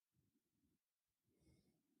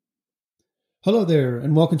Hello there,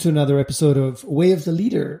 and welcome to another episode of Way of the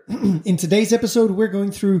Leader. In today's episode, we're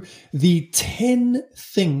going through the 10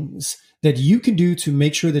 things that you can do to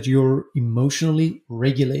make sure that you're emotionally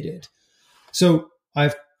regulated. So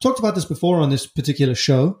I've talked about this before on this particular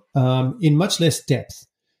show in much less depth.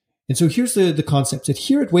 And so here's the concept that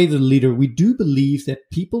here at Way of the Leader, we do believe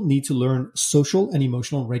that people need to learn social and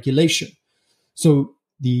emotional regulation. So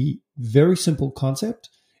the very simple concept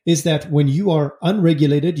is that when you are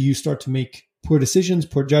unregulated, you start to make poor decisions,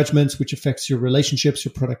 poor judgments, which affects your relationships,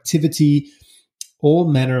 your productivity, all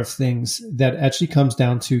manner of things that actually comes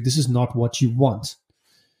down to this is not what you want.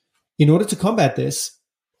 In order to combat this,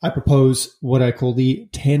 I propose what I call the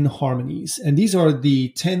 10 harmonies. And these are the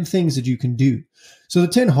 10 things that you can do. So the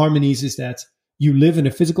 10 harmonies is that you live in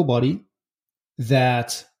a physical body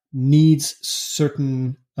that needs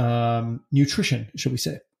certain nutrition, shall we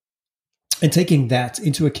say. And taking that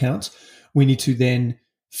into account, we need to then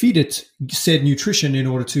feed it said nutrition in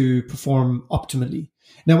order to perform optimally.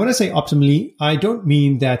 Now, when I say optimally, I don't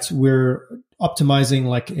mean that we're optimizing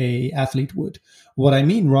like a athlete would. What I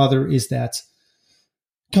mean rather is that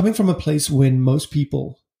coming from a place when most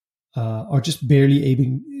people are just barely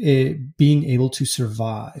being able to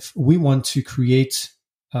survive, we want to create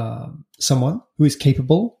someone who is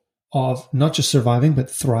capable of not just surviving, but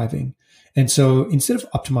thriving. And so instead of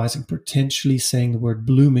optimizing, potentially saying the word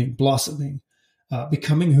blooming, blossoming,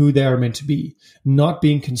 becoming who they are meant to be, not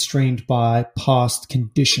being constrained by past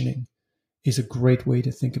conditioning is a great way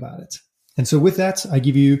to think about it. And so with that, I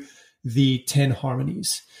give you the 10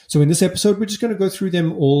 harmonies. So in this episode, we're just going to go through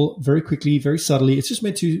them all very quickly, very subtly. It's just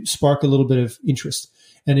meant to spark a little bit of interest.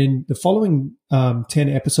 And in the following 10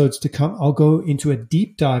 episodes to come, I'll go into a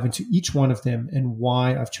deep dive into each one of them and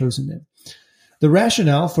why I've chosen them. The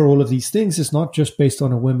rationale for all of these things is not just based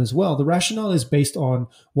on a whim as well. The rationale is based on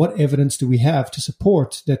what evidence do we have to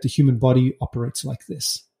support that the human body operates like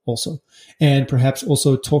this also. And perhaps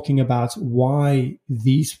also talking about why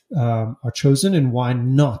these are chosen and why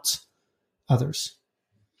not others.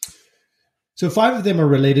 So 5 of them are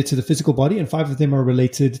related to the physical body and 5 of them are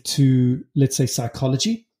related to, let's say,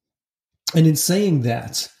 psychology. And in saying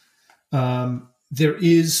that, there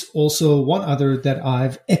is also one other that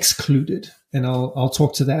I've excluded, and I'll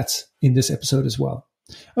talk to that in this episode as well.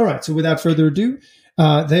 All right, so without further ado,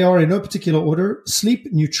 they are in no particular order: sleep,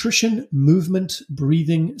 nutrition, movement,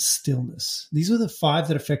 breathing, stillness. These are the 5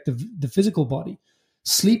 that affect the physical body: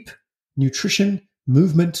 sleep, nutrition,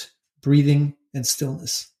 movement, breathing, and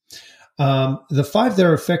stillness. The 5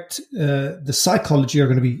 that affect the psychology are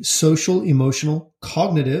going to be social, emotional,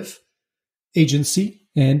 cognitive, agency,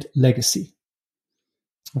 and legacy.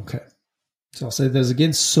 Okay. So I'll say those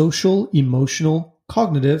again: social, emotional,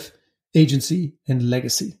 cognitive, agency, and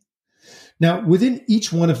legacy. Now, within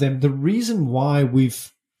each one of them, the reason why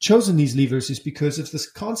we've chosen these levers is because of this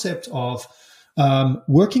concept of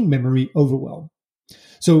working memory overwhelm.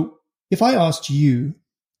 So if I asked you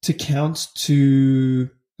to count to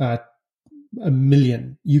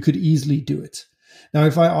 1,000,000, you could easily do it. Now,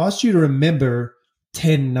 if I asked you to remember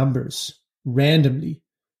 10 numbers randomly,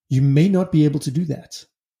 you may not be able to do that.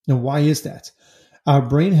 Now, why is that? Our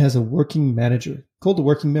brain has a working manager called the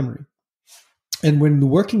working memory. And when the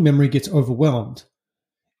working memory gets overwhelmed,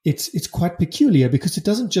 it's quite peculiar because it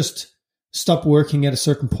doesn't just stop working at a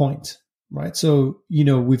certain point, right? So,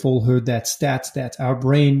 we've all heard that stat that our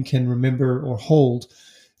brain can remember or hold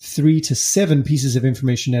 3 to 7 pieces of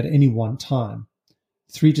information at any one time.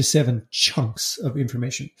 3 to 7 chunks of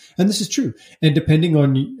information. And this is true. And depending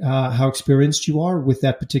on how experienced you are with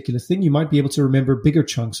that particular thing, you might be able to remember bigger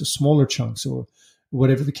chunks or smaller chunks or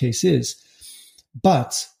whatever the case is.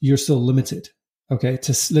 But you're still limited, okay,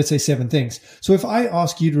 to let's say 7 things. So if I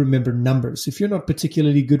ask you to remember numbers, if you're not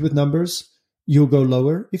particularly good with numbers, you'll go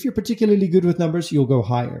lower. If you're particularly good with numbers, you'll go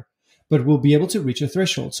higher. But we'll be able to reach a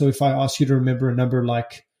threshold. So if I ask you to remember a number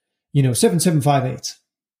like, 7758,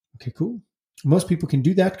 okay, cool. Most people can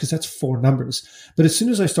do that because that's 4 numbers. But as soon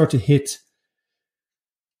as I start to hit,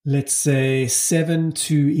 let's say 7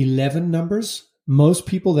 to 11 numbers, most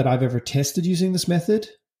people that I've ever tested using this method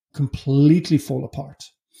completely fall apart.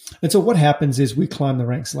 And so what happens is we climb the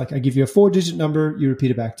ranks. Like I give you a 4-digit number, you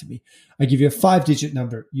repeat it back to me. I give you a 5-digit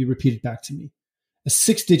number, you repeat it back to me. A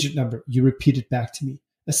 6-digit number, you repeat it back to me.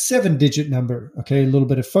 A 7-digit number, okay, a little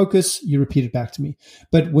bit of focus, you repeat it back to me.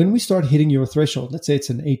 But when we start hitting your threshold, let's say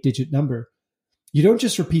it's an 8-digit number, you don't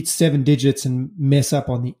just repeat 7 digits and mess up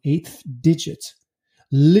on the 8th digit.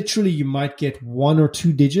 Literally, you might get 1 or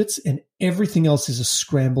 2 digits and everything else is a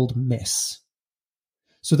scrambled mess.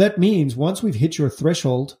 So that means once we've hit your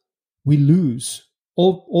threshold, we lose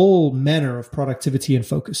all manner of productivity and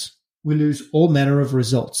focus. We lose all manner of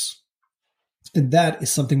results. And that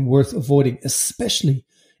is something worth avoiding, especially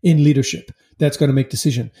in leadership. That's going to make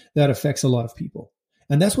decision that affects a lot of people.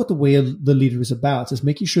 And that's what the way of the leader is about, is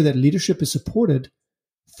making sure that leadership is supported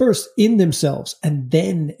first in themselves and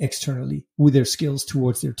then externally with their skills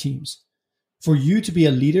towards their teams. For you to be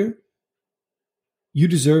a leader, you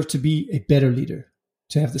deserve to be a better leader,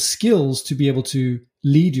 to have the skills to be able to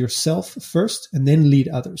lead yourself first and then lead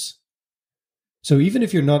others. So even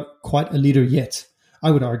if you're not quite a leader yet, I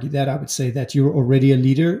would argue that I would say that you're already a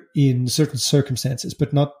leader in certain circumstances,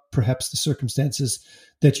 but not perhaps the circumstances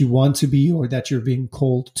that you want to be or that you're being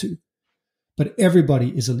called to. But everybody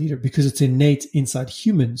is a leader because it's innate inside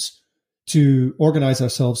humans to organize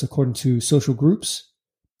ourselves according to social groups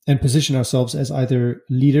and position ourselves as either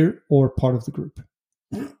leader or part of the group.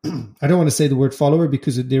 I don't want to say the word follower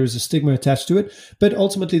because there is a stigma attached to it, but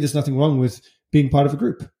ultimately there's nothing wrong with being part of a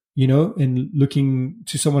group, and looking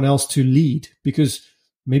to someone else to lead, because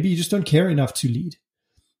maybe you just don't care enough to lead.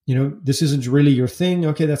 This isn't really your thing.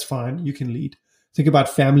 Okay, that's fine. You can lead. Think about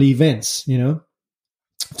family events,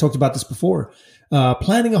 I've talked about this before.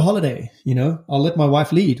 Planning a holiday, I'll let my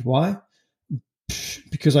wife lead. Why?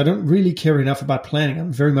 Because I don't really care enough about planning.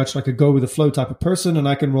 I'm very much like a go with the flow type of person, and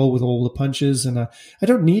I can roll with all the punches, and I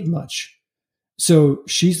don't need much. So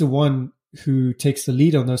she's the one who takes the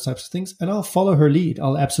lead on those types of things, and I'll follow her lead.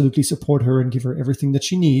 I'll absolutely support her and give her everything that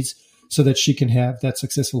she needs so that she can have that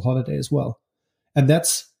successful holiday as well. And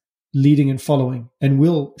that's leading and following, and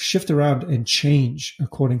we'll shift around and change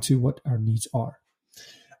according to what our needs are.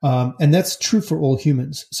 And that's true for all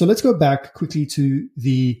humans. So let's go back quickly to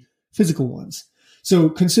the physical ones. So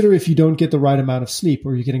consider if you don't get the right amount of sleep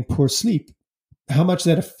or you're getting poor sleep, how much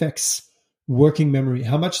that affects working memory,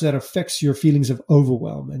 how much that affects your feelings of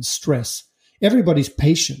overwhelm and stress. Everybody's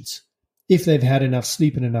patient if they've had enough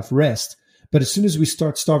sleep and enough rest. But as soon as we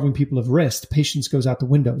start starving people of rest, patience goes out the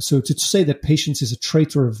window. So to say that patience is a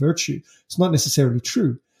trait or a virtue, it's not necessarily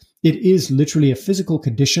true. It is literally a physical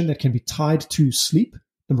condition that can be tied to sleep,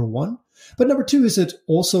 number one. But number two is it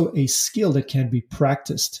also a skill that can be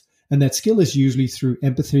practiced. And that skill is usually through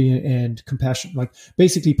empathy and compassion. Like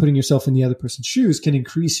basically putting yourself in the other person's shoes can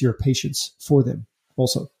increase your patience for them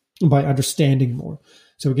also by understanding more.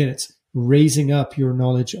 So again, it's raising up your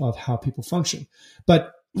knowledge of how people function.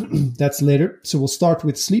 But that's later. So we'll start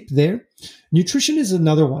with sleep there. Nutrition is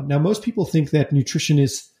another one. Now, most people think that nutrition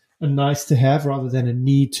is a nice to have rather than a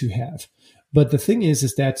need to have. But the thing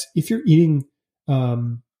is that if you're eating,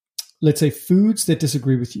 let's say, foods that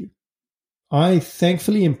disagree with you, I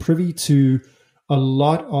thankfully am privy to a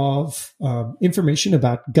lot of information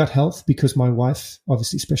about gut health because my wife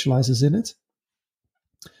obviously specializes in it.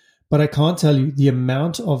 But I can't tell you the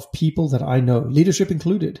amount of people that I know, leadership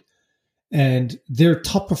included, and they're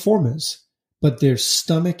top performers, but their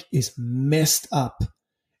stomach is messed up.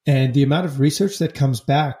 And the amount of research that comes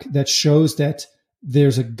back that shows that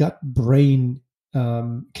there's a gut-brain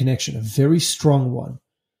connection, a very strong one.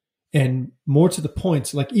 And more to the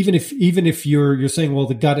point, like even if you're saying, well,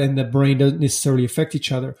 the gut and the brain don't necessarily affect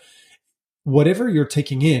each other, whatever you're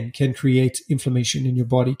taking in can create inflammation in your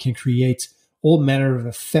body, can create all manner of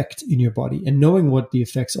effect in your body. And knowing what the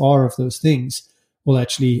effects are of those things will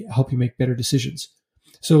actually help you make better decisions.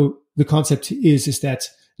 So the concept is that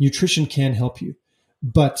nutrition can help you.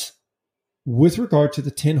 But with regard to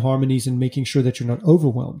the 10 harmonies and making sure that you're not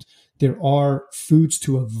overwhelmed, there are foods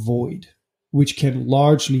to avoid, which can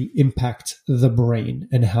largely impact the brain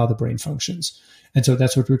and how the brain functions. And so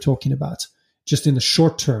that's what we're talking about. Just in the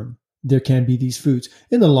short term, there can be these foods.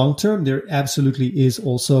 In the long term, there absolutely is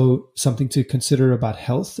also something to consider about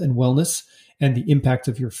health and wellness and the impact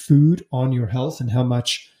of your food on your health and how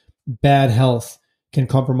much bad health can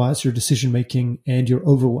compromise your decision-making and your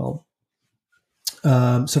overwhelm.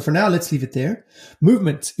 So for now, let's leave it there.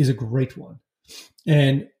 Movement is a great one.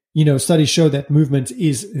 And studies show that movement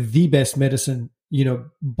is the best medicine,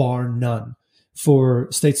 bar none, for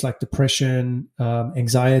states like depression,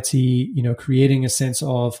 anxiety, creating a sense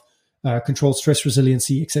of controlled stress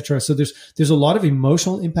resiliency, etc. So there's a lot of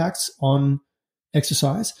emotional impacts on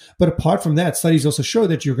exercise. But apart from that, studies also show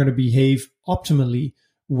that you're going to behave optimally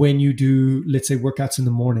when you do, let's say, workouts in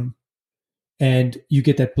the morning and you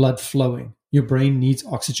get that blood flowing. Your brain needs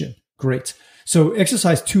oxygen. Great. So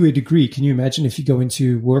exercise to a degree. Can you imagine if you go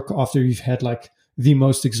into work after you've had like the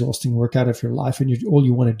most exhausting workout of your life and all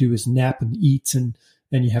you want to do is nap and eat and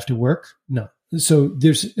you have to work? No. So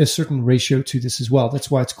there's a certain ratio to this as well.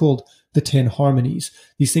 That's why it's called the 10 harmonies.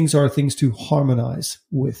 These things are things to harmonize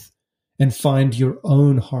with and find your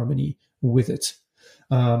own harmony with it.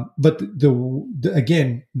 But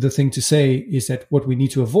again, the thing to say is that what we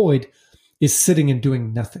need to avoid is sitting and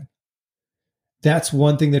doing nothing. that's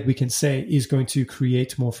one thing that we can say is going to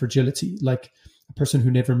create more fragility. Like a person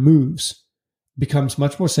who never moves becomes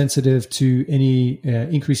much more sensitive to any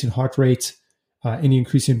increase in heart rate, any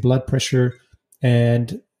increase in blood pressure,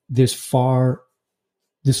 and there's far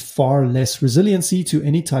less resiliency to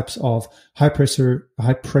any types of high pressure,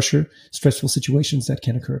 stressful situations that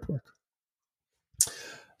can occur at work.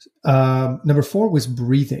 Number 4 was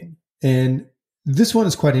breathing. And this one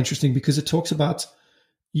is quite interesting because it talks about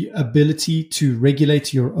the ability to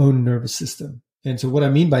regulate your own nervous system. And so what I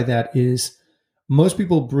mean by that is most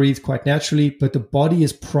people breathe quite naturally, but the body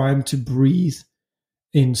is primed to breathe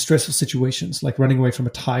in stressful situations, like running away from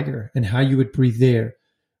a tiger, and how you would breathe there.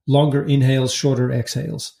 Longer inhales, shorter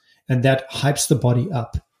exhales. And that hypes the body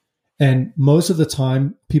up. And most of the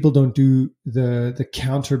time, people don't do the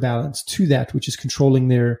counterbalance to that, which is controlling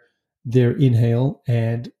their inhale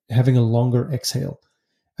and having a longer exhale.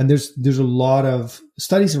 And there's a lot of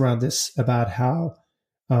studies around this about how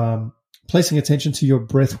placing attention to your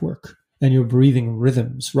breath work and your breathing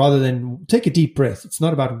rhythms, rather than take a deep breath. It's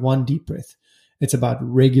not about one deep breath. It's about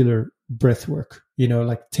regular breath work,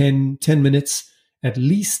 like 10 minutes at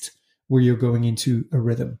least where you're going into a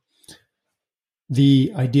rhythm.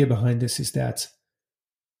 The idea behind this is that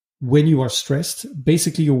when you are stressed,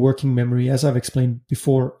 basically your working memory, as I've explained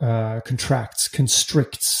before,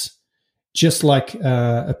 constricts, just like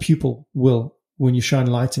a pupil will when you shine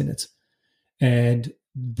light in it. And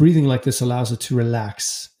breathing like this allows it to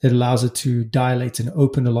relax. It allows it to dilate and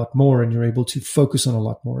open a lot more, and you're able to focus on a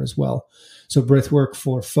lot more as well. So breath work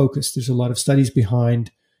for focus, there's a lot of studies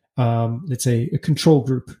behind, let's say, a control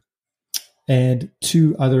group and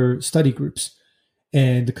 2 other study groups.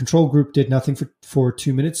 And the control group did nothing for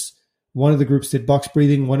 2 minutes. One of the groups did box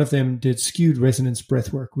breathing. One of them did skewed resonance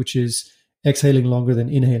breath work, which is exhaling longer than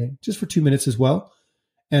inhaling, just for 2 minutes as well.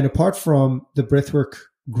 And apart from the breathwork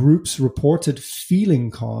groups reported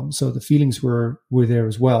feeling calm, so the feelings were there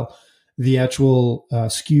as well, the actual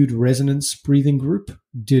skewed resonance breathing group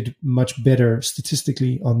did much better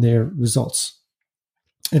statistically on their results.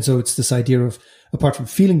 And so it's this idea of, apart from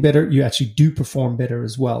feeling better, you actually do perform better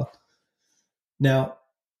as well. Now,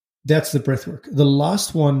 that's the breath work. The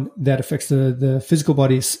last one that affects the physical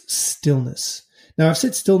body is stillness. Now, I've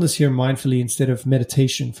said stillness here mindfully instead of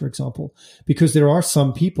meditation, for example, because there are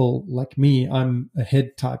some people like me, I'm a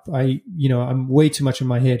head type. I'm way too much in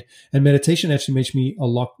my head, and meditation actually makes me a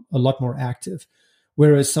lot more active.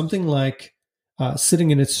 Whereas something like sitting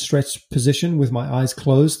in a stretched position with my eyes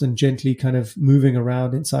closed and gently kind of moving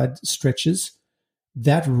around inside stretches,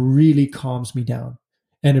 that really calms me down.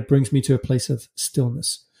 And it brings me to a place of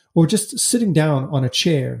stillness. Or just sitting down on a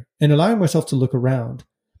chair and allowing myself to look around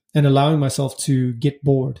and allowing myself to get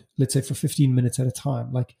bored, let's say for 15 minutes at a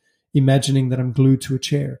time, like imagining that I'm glued to a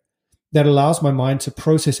chair. That allows my mind to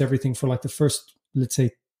process everything for like the first, let's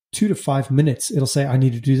say, 2 to 5 minutes. It'll say, I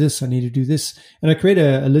need to do this, I need to do this. And I create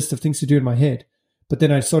a list of things to do in my head. But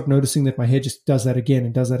then I start noticing that my head just does that again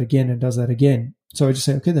and does that again and does that again. So I just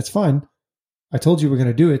say, okay, that's fine. I told you we're going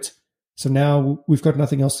to do it. So now we've got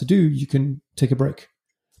nothing else to do. You can take a break.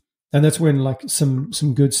 And that's when like some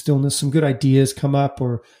good stillness, some good ideas come up,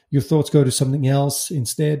 or your thoughts go to something else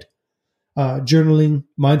instead. Journaling,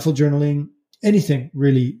 mindful journaling, anything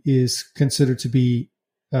really is considered to be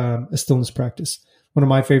a stillness practice. One of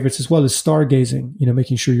my favorites as well is stargazing,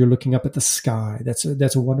 making sure you're looking up at the sky.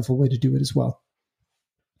 That's a wonderful way to do it as well.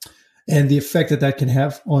 And the effect that can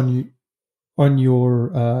have on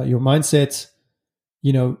your mindset,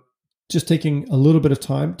 just taking a little bit of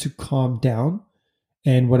time to calm down.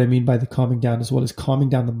 And what I mean by the calming down as well is calming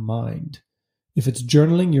down the mind. If it's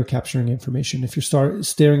journaling, you're capturing information. If you're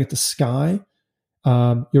staring at the sky,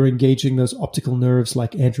 you're engaging those optical nerves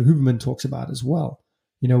like Andrew Huberman talks about as well,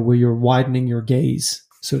 where you're widening your gaze,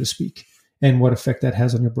 so to speak, and what effect that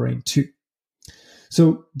has on your brain too.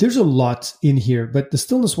 So there's a lot in here, but the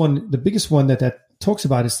stillness one, the biggest one that talks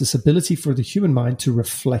about is this ability for the human mind to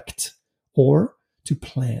reflect or to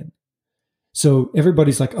plan. So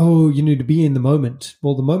everybody's like, oh, you need to be in the moment.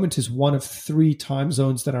 Well, the moment is one of 3 time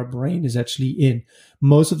zones that our brain is actually in.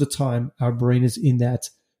 Most of the time, our brain is in that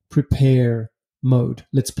prepare mode.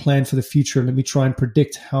 Let's plan for the future. Let me try and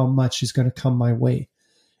predict how much is going to come my way.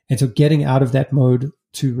 And so getting out of that mode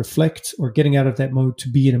to reflect, or getting out of that mode to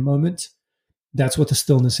be in a moment, that's what the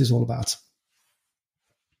stillness is all about.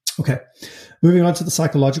 Okay, moving on to the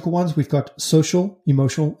psychological ones, we've got social,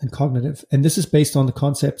 emotional, and cognitive. And this is based on the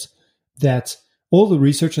concept that all the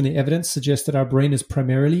research and the evidence suggests that our brain is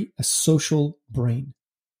primarily a social brain,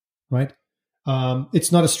 right?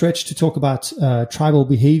 It's not a stretch to talk about tribal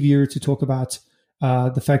behavior, to talk about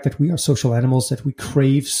the fact that we are social animals, that we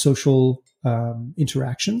crave social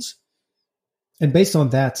interactions. And based on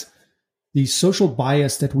that, the social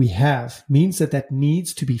bias that we have means that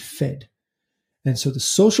needs to be fed. And so the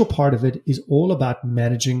social part of it is all about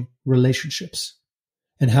managing relationships.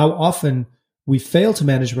 And how often we fail to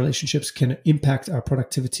manage relationships can impact our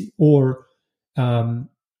productivity. Or, for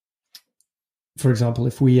example,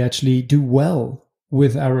 if we actually do well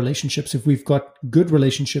with our relationships, if we've got good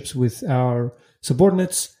relationships with our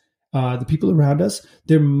subordinates, the people around us,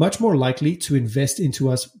 they're much more likely to invest into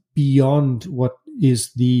us beyond what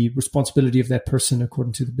is the responsibility of that person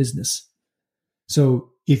according to the business. So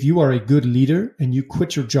if you are a good leader and you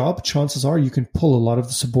quit your job, chances are you can pull a lot of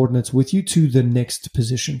the subordinates with you to the next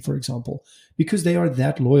position, for example, because they are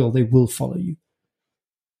that loyal, they will follow you.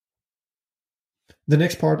 The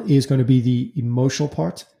next part is going to be the emotional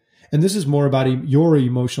part. And this is more about your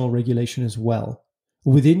emotional regulation as well.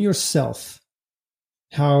 Within yourself,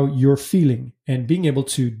 how you're feeling and being able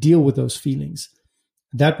to deal with those feelings.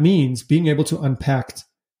 That means being able to unpack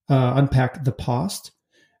the past.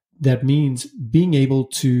 That means being able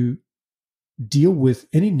to deal with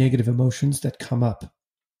any negative emotions that come up,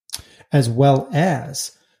 as well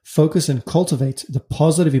as focus and cultivate the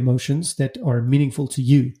positive emotions that are meaningful to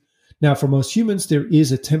you. Now, for most humans, there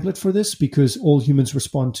is a template for this because all humans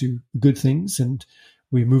respond to good things and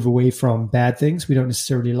we move away from bad things. We don't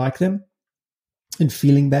necessarily like them and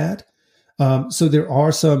feeling bad. So there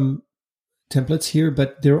are some templates here,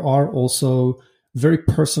 but there are also very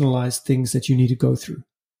personalized things that you need to go through.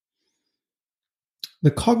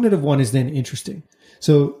 The cognitive one is then interesting.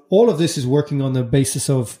 So all of this is working on the basis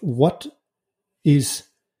of what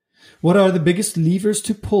are the biggest levers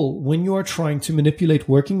to pull when you are trying to manipulate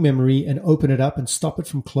working memory and open it up and stop it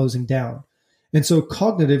from closing down. And so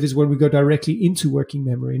cognitive is when we go directly into working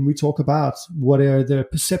memory and we talk about what are the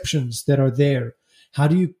perceptions that are there. How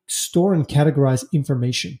do you store and categorize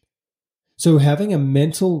information? So having a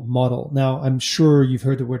mental model. Now, I'm sure you've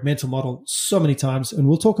heard the word mental model so many times, and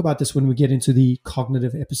we'll talk about this when we get into the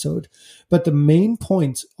cognitive episode. But the main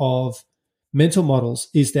point of mental models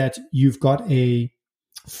is that you've got a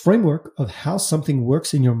framework of how something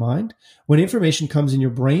works in your mind. When information comes in your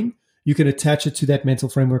brain, you can attach it to that mental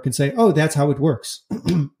framework and say, oh, that's how it works,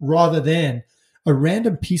 rather than a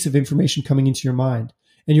random piece of information coming into your mind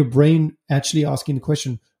and your brain actually asking the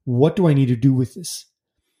question, what do I need to do with this?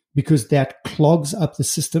 Because that clogs up the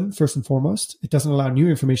system, first and foremost. It doesn't allow new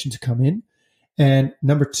information to come in. And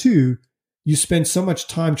number two, you spend so much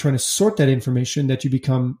time trying to sort that information that you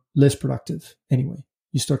become less productive anyway.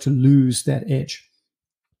 You start to lose that edge.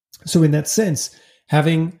 So in that sense,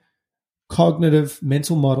 having cognitive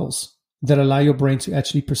mental models that allow your brain to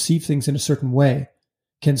actually perceive things in a certain way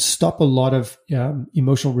can stop a lot of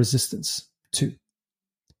emotional resistance too.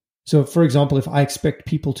 So, for example, if I expect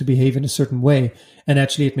people to behave in a certain way and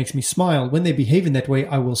actually it makes me smile, when they behave in that way,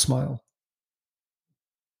 I will smile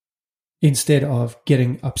instead of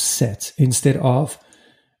getting upset, instead of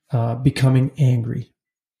becoming angry.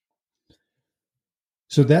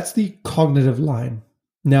 So that's the cognitive line.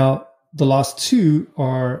 Now, the last two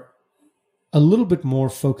are a little bit more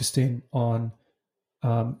focused in on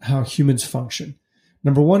how humans function.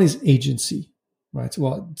 Number one is agency. Right.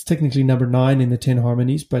 Well, it's technically number 9 in the 10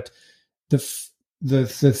 harmonies, but the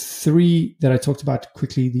three that I talked about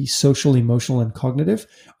quickly, the social, emotional, and cognitive,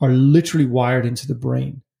 are literally wired into the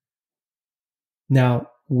brain. Now,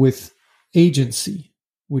 with agency,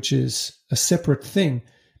 which is a separate thing,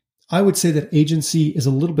 I would say that agency is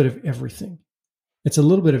a little bit of everything. It's a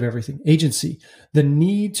little bit of everything. Agency, the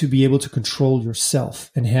need to be able to control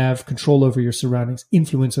yourself and have control over your surroundings,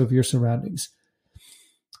 influence over your surroundings.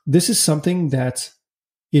 This is something that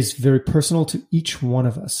is very personal to each one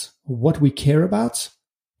of us. What we care about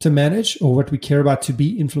to manage or what we care about to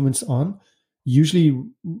be influenced on usually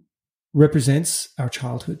represents our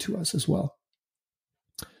childhood to us as well.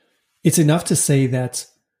 It's enough to say that,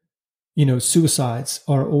 suicides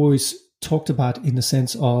are always talked about in the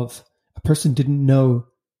sense of a person didn't know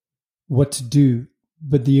what to do,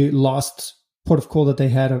 but the last port of call that they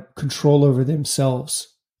had a control over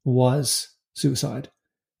themselves was suicide.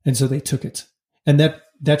 And so they took it. And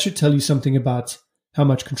that should tell you something about how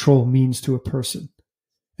much control means to a person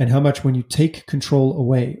and how much when you take control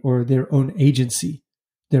away or their own agency,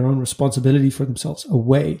 their own responsibility for themselves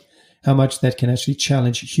away, how much that can actually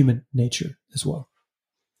challenge human nature as well.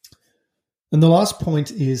 And the last point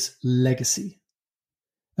is legacy.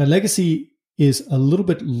 And legacy is a little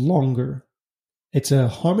bit longer. It's a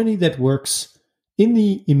harmony that works in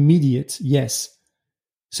the immediate, yes.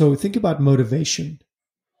 So think about motivation.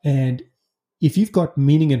 And if you've got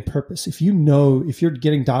meaning and purpose, if you're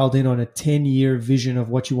getting dialed in on a 10-year vision of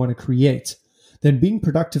what you want to create, then being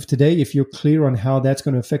productive today, if you're clear on how that's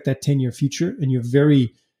going to affect that 10-year future and you're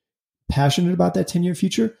very passionate about that 10-year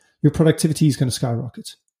future, your productivity is going to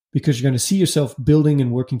skyrocket because you're going to see yourself building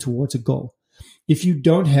and working towards a goal. If you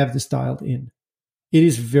don't have this dialed in, it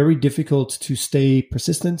is very difficult to stay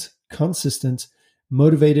persistent, consistent,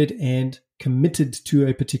 motivated, and committed to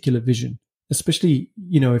a particular vision, especially,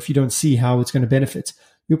 if you don't see how it's going to benefit,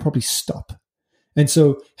 you'll probably stop. And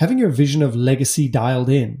so having your vision of legacy dialed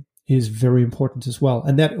in is very important as well.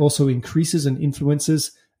 And that also increases and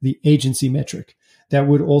influences the agency metric. That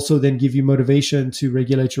would also then give you motivation to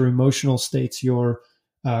regulate your emotional states, your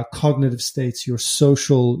cognitive states, your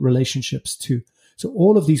social relationships too. So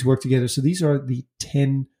all of these work together. So these are the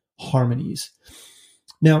 10 harmonies.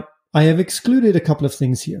 Now, I have excluded a couple of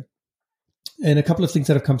things here and a couple of things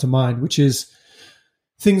that have come to mind, which is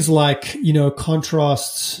things like,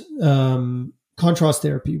 contrast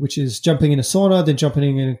therapy, which is jumping in a sauna, then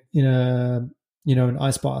jumping in an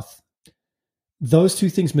ice bath. Those two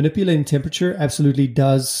things, manipulating temperature, absolutely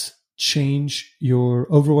does change your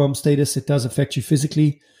overwhelm status. It does affect you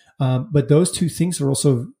physically. But those two things are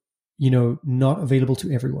also, not available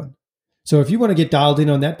to everyone. So if you want to get dialed in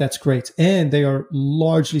on that, that's great. And they are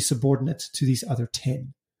largely subordinate to these other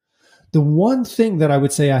 10. The one thing that I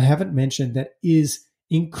would say I haven't mentioned that is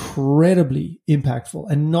incredibly impactful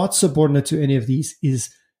and not subordinate to any of these is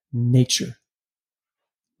nature.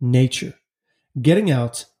 Nature. Getting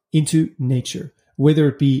out into nature, whether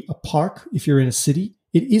it be a park, if you're in a city,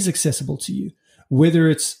 it is accessible to you. Whether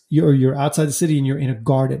it's you're outside the city and you're in a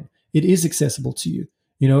garden, it is accessible to you,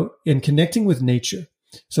 and connecting with nature.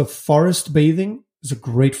 So forest bathing is a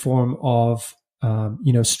great form of,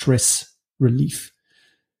 stress relief.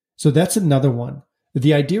 So that's another one.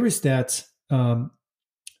 The idea is that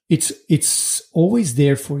it's always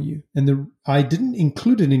there for you. And I didn't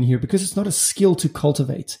include it in here because it's not a skill to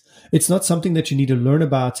cultivate. It's not something that you need to learn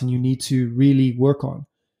about and you need to really work on.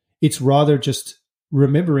 It's rather just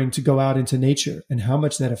remembering to go out into nature and how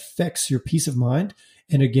much that affects your peace of mind.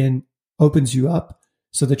 And again, opens you up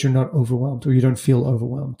so that you're not overwhelmed or you don't feel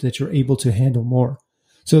overwhelmed, that you're able to handle more.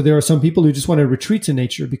 So there are some people who just want to retreat to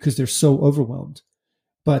nature because they're so overwhelmed.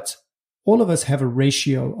 But all of us have a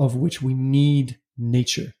ratio of which we need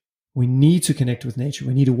nature. We need to connect with nature.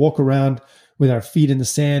 We need to walk around with our feet in the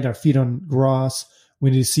sand, our feet on grass.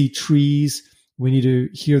 We need to see trees. We need to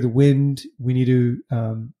hear the wind. We need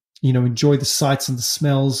to, enjoy the sights and the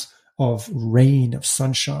smells of rain, of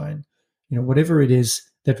sunshine, whatever it is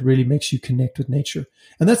that really makes you connect with nature.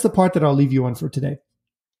 And that's the part that I'll leave you on for today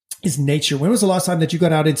is nature. When was the last time that you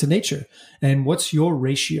got out into nature? And what's your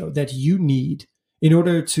ratio that you need in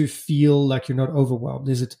order to feel like you're not overwhelmed?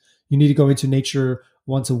 Is it you need to go into nature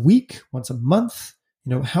once a week, once a month?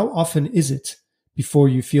 How often is it before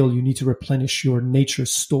you feel you need to replenish your nature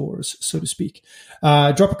stores, so to speak?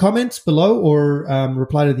 Drop a comment below or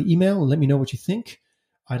reply to the email and let me know what you think.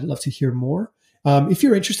 I'd love to hear more. If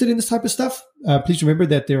you're interested in this type of stuff, please remember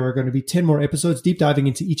that there are going to be 10 more episodes deep diving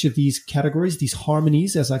into each of these categories, these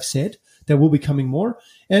harmonies, as I've said, that will be coming more.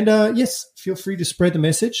 And yes, feel free to spread the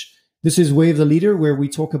message. This is Way of the Leader, where we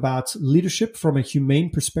talk about leadership from a humane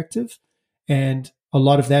perspective. And a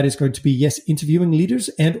lot of that is going to be, yes, interviewing leaders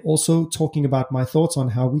and also talking about my thoughts on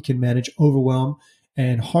how we can manage overwhelm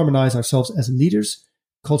and harmonize ourselves as leaders,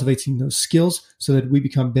 cultivating those skills so that we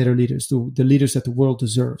become better leaders, the leaders that the world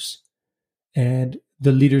deserves and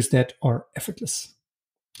the leaders that are effortless.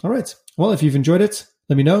 All right. Well, if you've enjoyed it,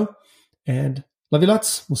 let me know and love you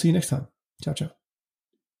lots. We'll see you next time. Ciao, ciao.